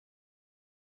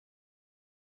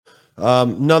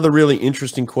Another really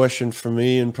interesting question for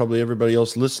me and probably everybody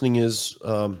else listening is,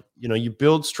 you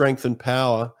build strength and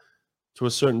power to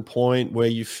a certain point where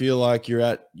you feel like you're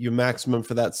at your maximum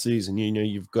for that season.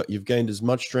 You've gained as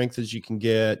much strength as you can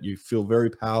get. You feel very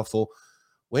powerful.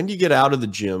 When do you get out of the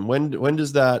gym? When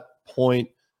does that point?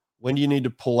 When do you need to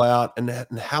pull out? And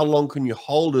how long can you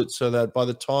hold it so that by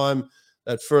the time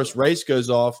that first race goes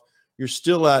off, you're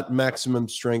still at maximum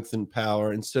strength and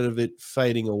power instead of it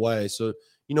fading away? So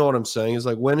you know what I'm saying? Is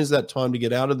like, when is that time to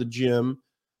get out of the gym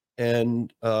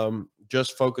and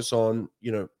just focus on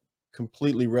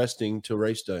completely resting till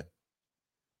race day?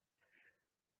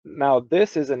 Now,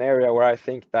 this is an area where I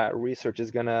think that research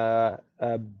is gonna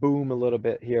boom a little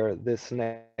bit here this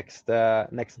next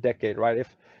decade, right?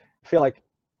 If I feel like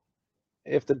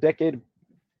if the decade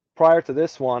prior to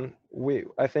this one,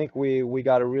 I think we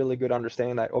got a really good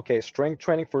understanding that okay, strength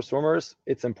training for swimmers,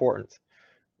 it's important.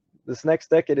 This next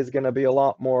decade is gonna be a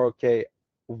lot more okay,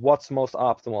 what's most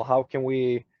optimal? How can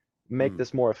we make Mm,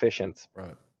 this more efficient?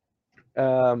 right.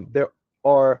 There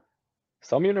are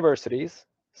some universities,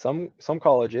 some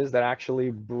colleges that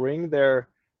actually bring their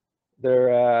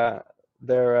uh,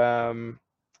 their um,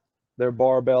 their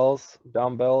barbells,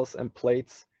 dumbbells, and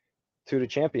plates to the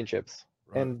championships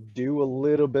Right. and do a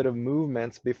little bit of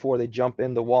movements before they jump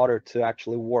in the water to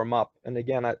actually warm up. And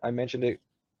again, I mentioned it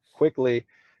quickly,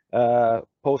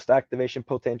 post activation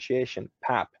potentiation,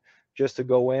 PAP, just to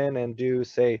go in and do,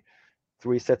 say,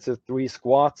 3 sets of 3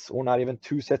 squats, or not even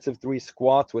 2 sets of 3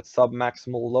 squats with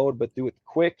sub-maximal load, but do it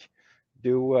quick.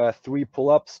 Do 3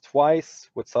 pull-ups twice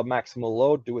with sub-maximal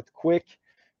load, do it quick.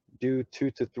 Do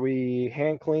 2 to 3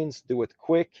 hand cleans, do it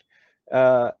quick.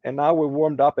 And now we're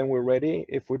warmed up and we're ready.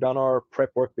 If we've done our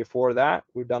prep work before that,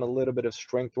 we've done a little bit of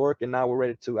strength work, and now we're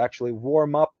ready to actually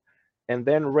warm up and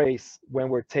then race when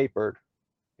we're tapered.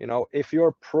 If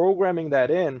you're programming that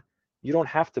in, you don't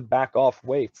have to back off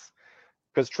weights,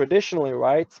 because traditionally,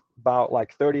 right, about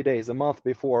like 30 days, a month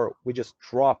before, we just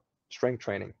drop strength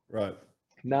training. Right.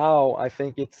 Now I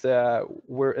think it's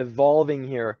we're evolving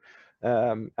here,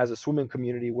 as a swimming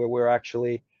community, where we're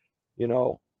actually, you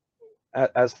know,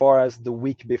 as far as the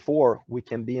week before, we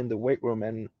can be in the weight room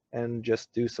and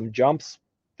just do some jumps,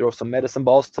 throw some medicine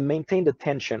balls to maintain the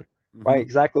tension, right? Hmm.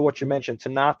 Exactly what you mentioned, to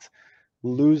not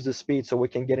lose the speed, so we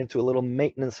can get into a little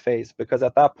maintenance phase, because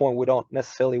at that point we don't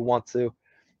necessarily want to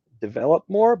develop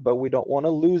more, but we don't want to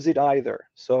lose it either.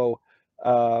 So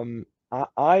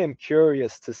I am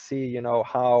curious to see,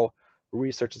 how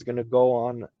research is going to go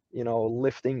on,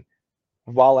 lifting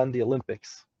while in the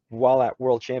Olympics, while at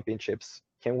World Championships.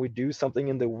 Can we do something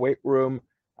in the weight room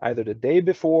either the day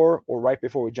before or right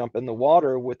before we jump in the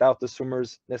water without the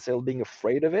swimmers necessarily being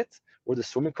afraid of it, or the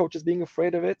swimming coaches being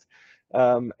afraid of it?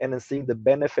 And then seeing the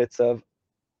benefits of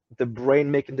the brain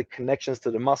making the connections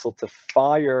to the muscle to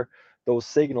fire those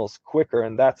signals quicker.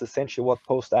 And that's essentially what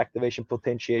post activation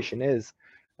potentiation is.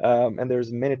 And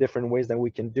there's many different ways that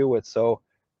we can do it. So,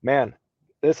 man,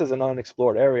 this is an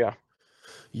unexplored area.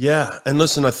 Yeah, and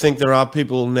listen, I think there are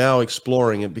people now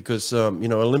exploring it because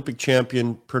Olympic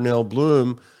champion Pernell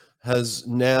Bloom has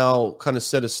now kind of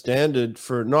set a standard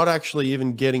for not actually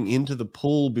even getting into the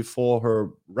pool before her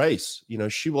race.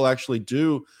 She will actually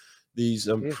do these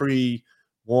Mm, pre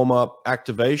warm up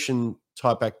activation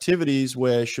type activities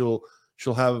where she'll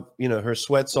have her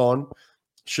sweats on.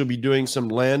 She'll be doing some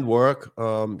land work.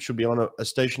 She'll be on a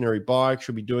stationary bike.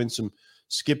 She'll be doing some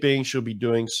skipping. She'll be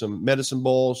doing some medicine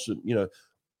balls.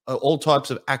 All types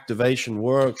of activation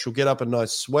work. She'll get up a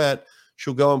nice sweat.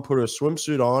 She'll go and put her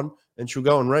swimsuit on and she'll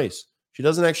go and race. She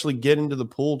doesn't actually get into the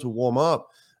pool to warm up.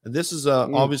 And this is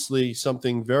mm. obviously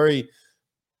something very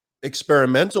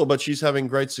experimental, but she's having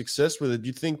great success with it. Do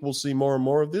you think we'll see more and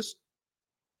more of this?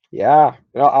 Yeah,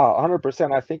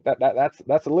 100%. I think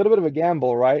that's a little bit of a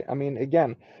gamble, right? I mean,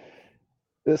 again,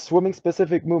 the swimming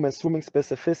specific movement, swimming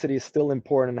specificity is still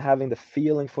important, and having the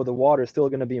feeling for the water is still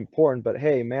going to be important. But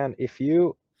hey, man,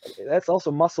 that's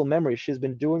also muscle memory. She's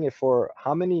been doing it for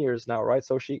how many years now, right?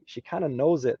 So she kind of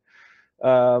knows it.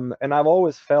 And I've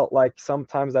always felt like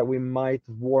sometimes that we might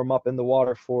warm up in the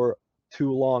water for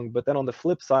too long. But then on the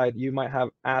flip side, you might have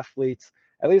athletes,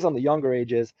 at least on the younger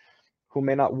ages, who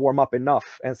may not warm up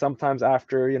enough. And sometimes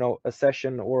after, a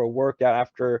session or a workout,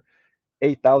 after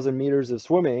 8,000 meters of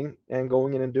swimming and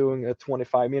going in and doing a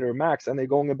 25-meter max, and they're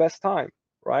going the best time,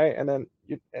 right? And then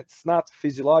it's not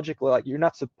physiologically, like, you're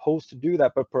not supposed to do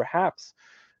that, but perhaps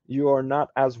you are not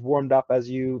as warmed up as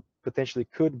you potentially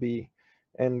could be.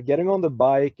 And getting on the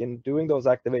bike and doing those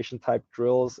activation type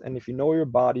drills, and if you know your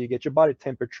body, you get your body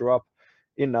temperature up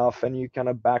enough, and you kind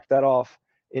of back that off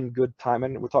in good time.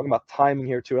 And we're talking about timing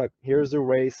here too. Like, here's the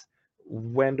race,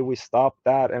 when do we stop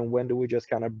that, and when do we just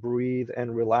kind of breathe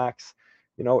and relax?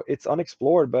 It's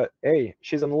unexplored, but hey,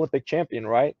 she's an Olympic champion,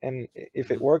 right? And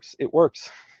if it works, it works.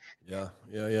 Yeah,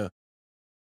 yeah, yeah.